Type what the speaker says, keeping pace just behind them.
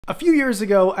A few years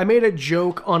ago, I made a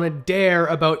joke on a dare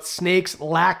about snakes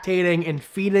lactating and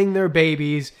feeding their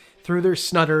babies through their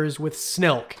snudders with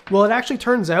snilk. Well, it actually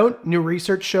turns out new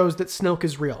research shows that snilk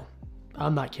is real.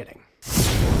 I'm not kidding.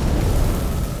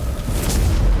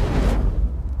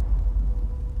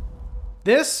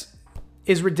 This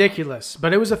is ridiculous,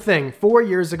 but it was a thing. 4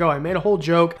 years ago, I made a whole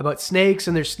joke about snakes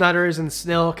and their snudders and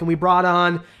snilk, and we brought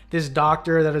on this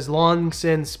doctor that has long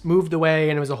since moved away,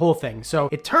 and it was a whole thing. So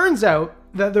it turns out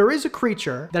that there is a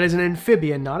creature that is an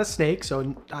amphibian, not a snake,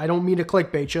 so I don't mean to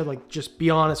clickbait you, like, just be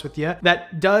honest with you,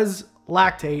 that does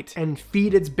lactate and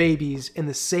feed its babies in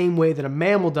the same way that a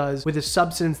mammal does with a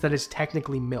substance that is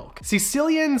technically milk.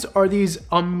 Caecilians are these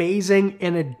amazing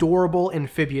and adorable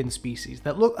amphibian species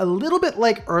that look a little bit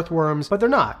like earthworms, but they're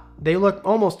not. They look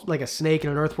almost like a snake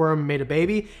and an earthworm made a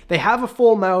baby. They have a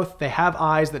full mouth, they have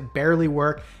eyes that barely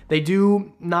work, they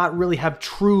do not really have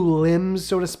true limbs,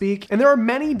 so to speak. And there are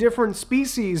many different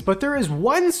species, but there is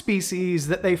one species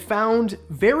that they found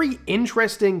very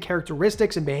interesting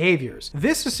characteristics and behaviors.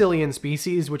 This Caecilian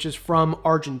species, which is from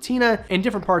Argentina and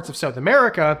different parts of South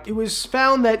America, it was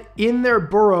found that in their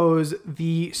burrows,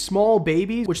 the small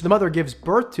babies, which the mother gives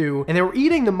birth to, and they were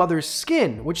eating the mother's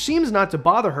skin, which seems not to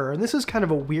bother her, and this is kind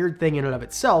of a weird thing in and of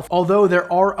itself, although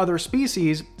there are other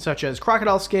species, such as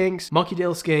crocodile skinks, monkey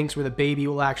tail skinks, where the baby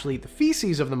will actually eat the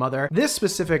feces of the mother. This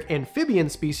specific amphibian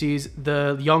species,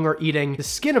 the young are eating the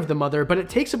skin of the mother, but it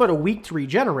takes about a week to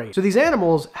regenerate. So these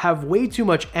animals have way too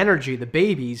much energy, the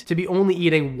babies, to be only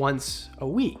eating once a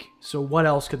week. So what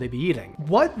else could they be eating?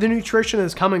 What the nutrition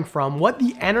is coming from, what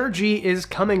the energy is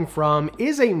coming from,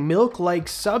 is a milk-like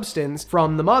substance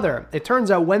from the mother. It turns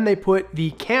out when they put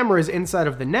the cameras inside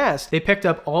of the nest, they picked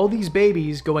up all these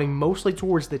babies going mostly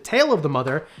towards the tail of the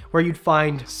mother, where you'd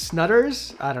find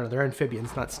snudders. I don't know, they're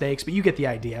amphibians, not snakes, but you get the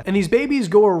idea. And these babies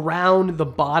go around the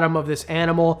bottom of this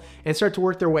animal and start to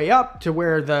work their way up to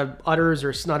where the udders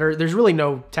or snudder, there's really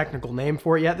no technical name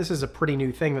for it yet. This is a pretty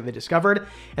new thing that they discovered.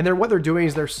 And what they're doing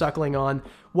is they're suckling on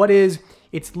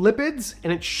it's lipids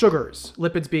and it's sugars,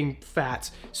 lipids being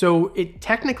fats. So it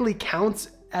technically counts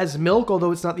as milk,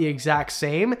 although it's not the exact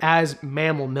same as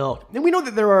mammal milk. And we know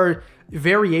that there are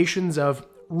variations of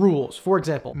rules. For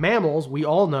example, mammals, we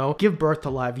all know, give birth to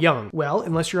live young. Well,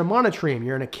 unless you're a monotreme,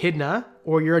 you're an echidna,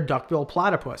 or you're a duckbill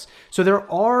platypus. So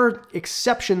there are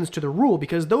exceptions to the rule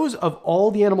because those of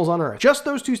all the animals on Earth, just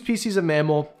those two species of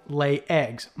mammal lay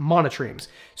eggs, monotremes.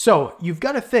 So you've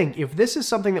got to think, if this is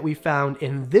something that we found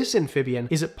in this amphibian,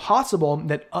 is it possible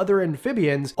that other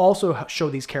amphibians also show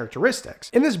these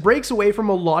characteristics? And this breaks away from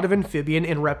a lot of amphibian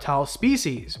and reptile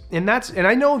species. And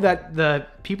I know that the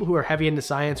people who are heavy into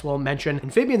science will mention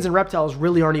amphibians and reptiles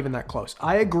really aren't even that close.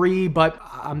 I agree, but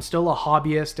I'm still a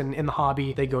hobbyist, and in the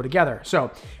hobby, they go together. So,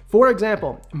 for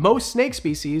example, most snake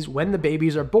species, when the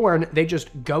babies are born, they just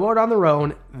go out on their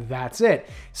own, that's it.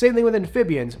 Same thing with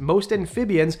amphibians. Most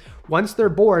amphibians, once they're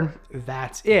born,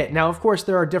 that's it. Now, of course,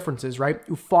 there are differences, right?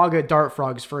 Oophaga dart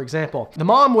frogs, for example. The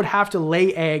mom would have to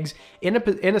lay eggs in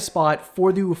a spot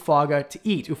for the oophaga to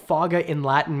eat. Oophaga in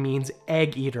Latin means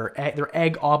egg eater. They're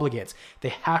egg obligates. They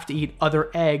have to eat other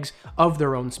eggs of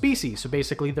their own species. So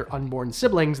basically, they're unborn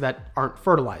siblings that aren't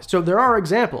fertilized. So there are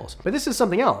examples, but this is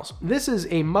something else. This is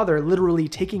a mother literally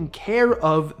taking care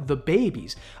of the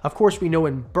babies. Of course, we know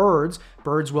in birds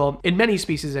will, in many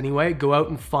species anyway, go out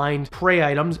and find prey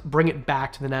items, bring it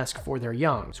back to the nest for their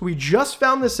young. So we just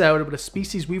found this out about a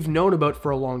species we've known about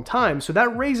for a long time. So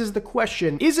that raises the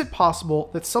question, is it possible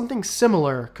that something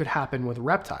similar could happen with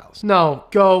reptiles? No,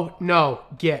 go, no,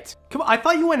 get. Come on, I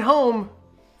thought you went home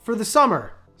for the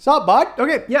summer. Sup, bud?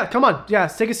 Okay, yeah, come on. Yeah,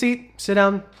 take a seat, sit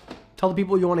down. Tell the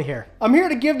people you want to hear. I'm here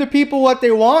to give the people what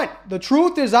they want. The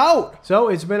truth is out. So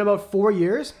it's been about 4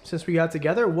 years since we got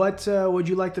together. What would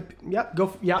you like to? Yep,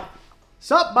 go. Yeah.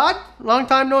 Sup, bud? Long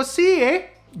time no see, eh?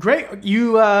 Great.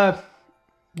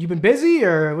 You been busy,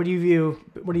 or what have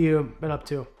you been up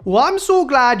to? Well, I'm so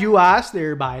glad you asked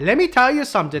there, bye. Let me tell you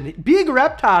something. Big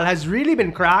Reptile has really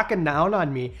been cracking down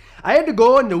on me. I had to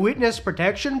go in the witness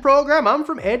protection program. I'm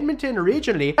from Edmonton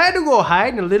originally. I had to go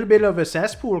hide in a little bit of a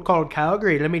cesspool called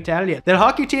Calgary, let me tell you. That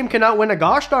hockey team cannot win a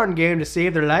gosh darn game to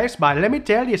save their lives, bye. Let me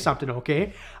tell you something,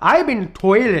 okay? I've been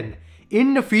toiling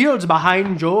in the fields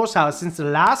behind Joe's house since the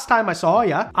last time I saw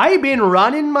ya. I've been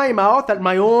running my mouth at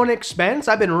my own expense.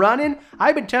 I've been running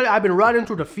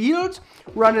through the fields,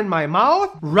 running my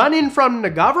mouth, running from the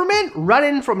government,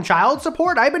 running from child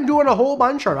support. I've been doing a whole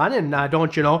bunch of running,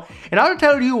 don't you know? And I'll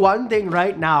tell you one thing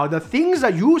right now. The things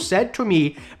that you said to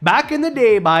me back in the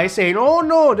day by saying, oh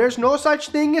no, there's no such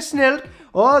thing as snilk.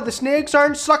 Oh, the snakes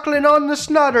aren't suckling on the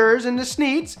snudders and the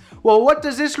sneets. Well, what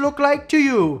does this look like to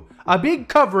you? A big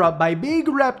cover-up by Big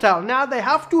Reptile. Now they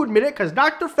have to admit it because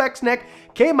Dr. FekSnek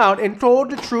came out and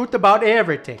told the truth about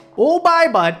everything. Oh, bye,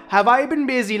 bud. Have I been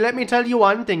busy? Let me tell you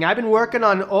one thing. I've been working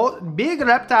on Big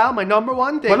Reptile, my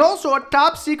 #1 thing, but also a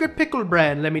top secret pickle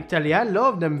brand. Let me tell you, I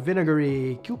love them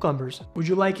vinegary cucumbers. Would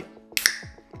you like it?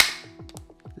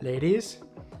 Ladies?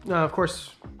 No, of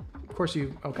course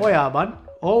you, okay. Oh yeah, bud.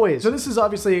 Always. So this is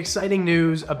obviously exciting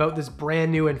news about this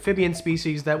brand new amphibian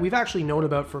species that we've actually known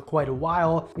about for quite a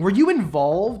while. Were you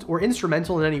involved or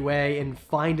instrumental in any way in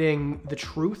finding the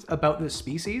truth about this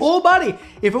species? Oh, buddy,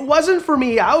 if it wasn't for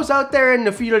me, I was out there in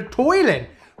the field toiling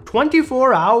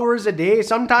 24 hours a day,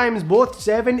 sometimes both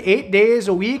 7, 8 days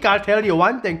a week. I'll tell you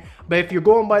one thing. But if you're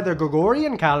going by the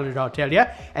Gregorian calendar, I'll tell you.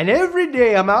 And every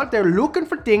day I'm out there looking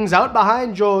for things out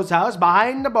behind Joe's house,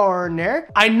 behind the barn there.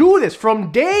 I knew this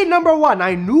from day #1.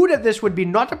 I knew that this would be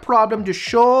not a problem to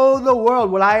show the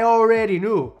world what I already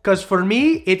knew. Because for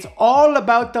me, it's all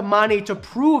about the money to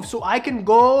prove so I can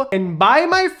go and buy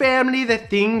my family the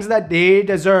things that they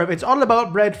deserve. It's all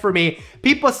about bread for me.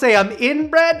 People say I'm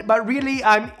inbred, but really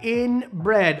I'm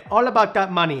inbred. All about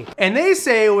that money. And they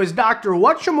say it was Dr.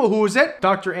 Whatchamahoosit,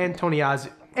 Dr. Antonoli,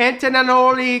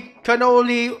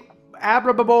 Cannoli,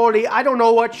 Abrababoli, I don't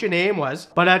know what your name was.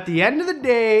 But at the end of the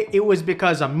day, it was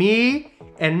because of me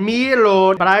and me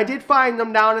alone. But I did find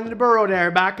them down in the burrow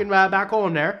there, back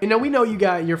home there. You know, we know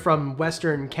you're from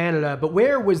Western Canada, but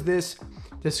where was this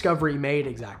discovery made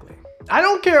exactly? I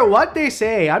don't care what they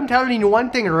say. I'm telling you one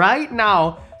thing right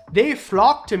now. They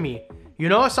flock to me. You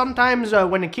know, sometimes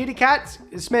when the kitty cats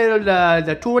smell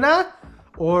the tuna,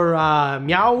 or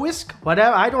meow whisk,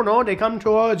 whatever, I don't know, they come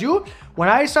towards you. When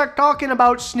I start talking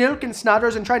about snilk and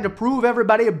snutters and trying to prove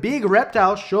everybody a Big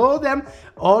Reptile, show them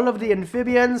all of the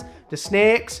amphibians, the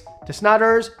snakes, the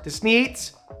snutters, the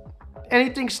sneets,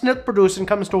 anything snilk producing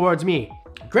comes towards me.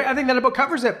 Great, I think that about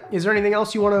covers it. Is there anything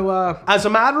else you want to... As a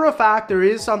matter of fact, there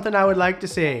is something I would like to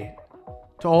say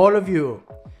to all of you.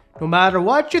 No matter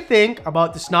what you think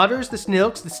about the snutters, the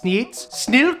snilks, the sneets,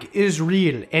 snilk is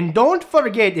real. And don't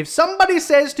forget, if somebody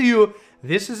says to you,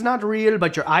 this is not real,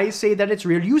 but your eyes say that it's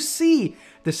real, you see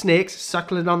the snakes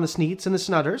suckling on the sneets and the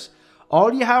snutters,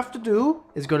 all you have to do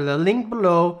is go to the link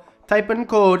below, type in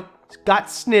code,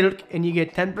 GOTSNILK, and you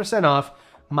get 10% off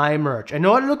my merch. I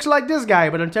know it looks like this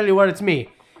guy, but I'll tell you what, it's me.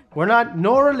 We're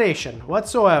no relation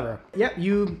whatsoever. Yeah,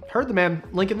 you heard the man.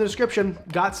 Link in the description.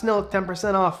 GOTSNILK,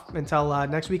 10% off until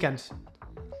next weekend.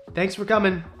 Thanks for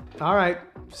coming. All right,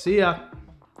 see ya.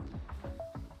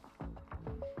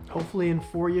 Hopefully in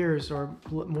 4 years or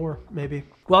more, maybe.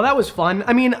 Well, that was fun.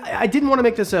 I mean, I didn't want to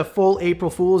make this a full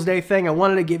April Fool's Day thing. I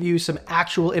wanted to give you some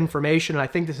actual information, and I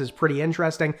think this is pretty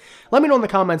interesting. Let me know in the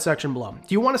comment section below.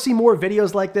 Do you want to see more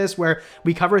videos like this where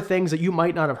we cover things that you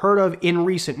might not have heard of in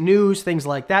recent news, things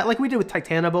like that, like we did with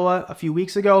Titanoboa a few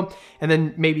weeks ago, and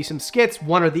then maybe some skits,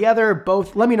 one or the other,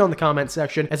 both? Let me know in the comment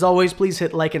section. As always, please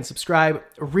hit like and subscribe.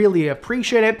 Really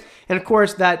appreciate it. And of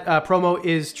course, that promo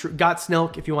is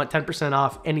GOTSNILK if you want 10%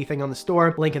 off anything on the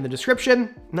store. Link in the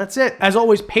description. And that's it. As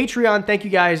always, Patreon, thank you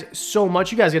guys so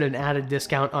much. You guys get an added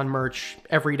discount on merch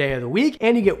every day of the week,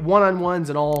 and you get one-on-ones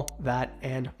and all that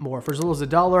and more. For as little as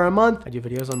 $1 a month, I do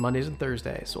videos on Mondays and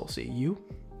Thursdays, so we'll see you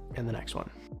in the next one.